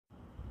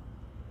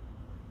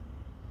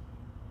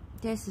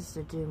This is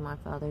to do my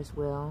Father's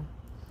will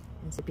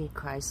and to be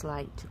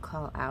Christ-like, to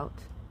call out.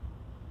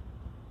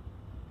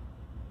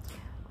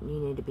 You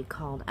need to be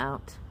called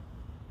out.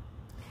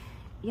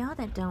 Y'all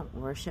that don't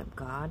worship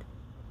God,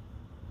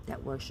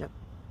 that worship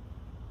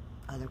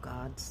other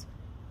gods,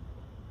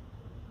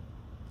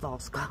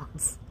 false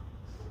gods,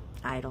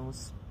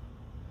 idols,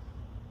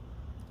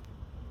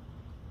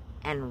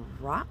 and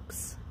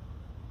rocks,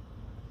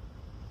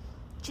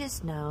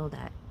 just know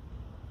that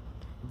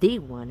the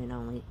one and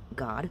only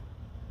God,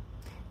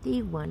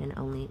 the one and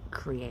only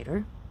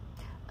creator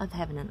of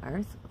heaven and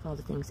earth, of all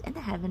the things in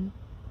the heavens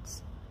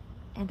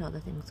and all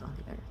the things on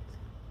the earth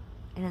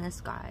and in the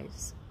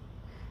skies,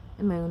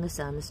 the moon, the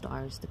sun, the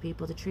stars, the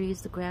people, the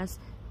trees, the grass,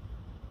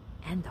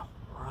 and the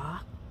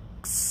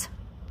rocks,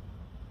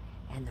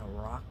 and the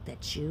rock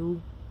that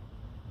you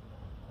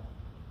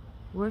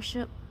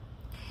worship,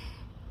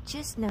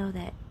 just know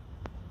that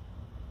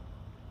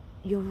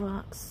your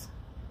rocks,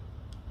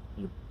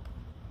 you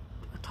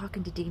are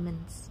talking to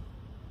demons.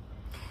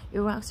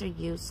 Your rocks are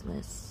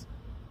useless.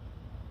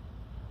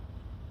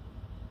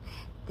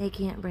 They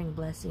can't bring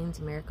blessings,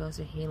 miracles,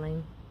 or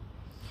healing.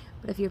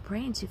 But if you're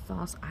praying to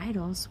false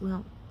idols,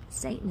 well,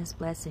 Satan is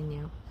blessing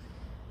you.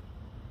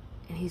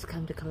 And he's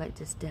come to collect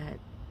his debt.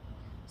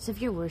 So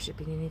if you're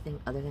worshiping anything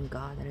other than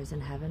God that is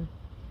in heaven,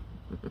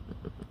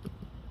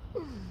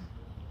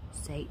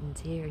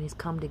 Satan's here and he's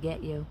come to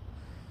get you.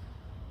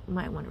 You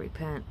might want to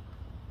repent.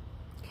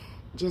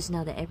 Just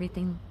know that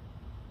everything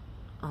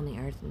on the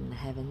earth and in the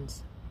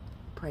heavens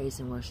praise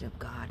and worship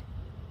God.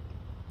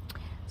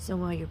 So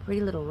while your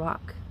pretty little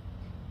rock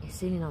is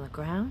sitting on the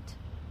ground,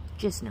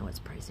 just know it's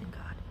praising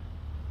God.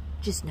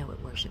 Just know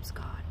it worships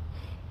God.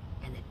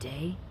 And the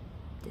day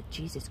that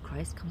Jesus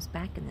Christ comes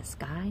back in the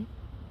sky,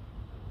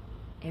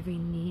 every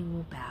knee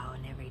will bow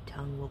and every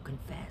tongue will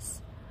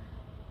confess.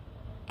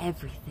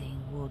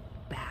 Everything will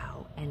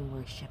bow and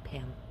worship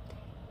him,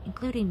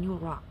 including your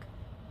rock.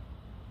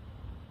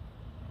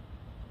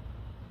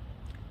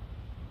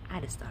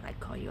 I just thought I'd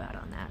call you out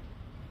on that.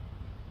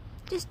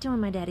 Just doing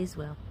my daddy's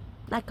will,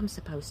 like I'm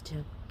supposed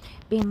to.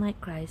 Being like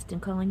Christ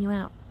and calling you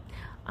out.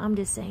 I'm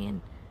just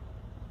saying,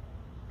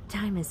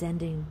 time is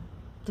ending.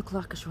 The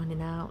clock is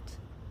running out.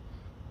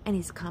 And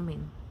he's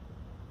coming.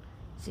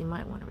 So you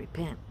might want to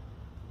repent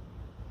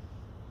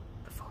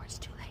before it's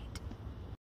too late.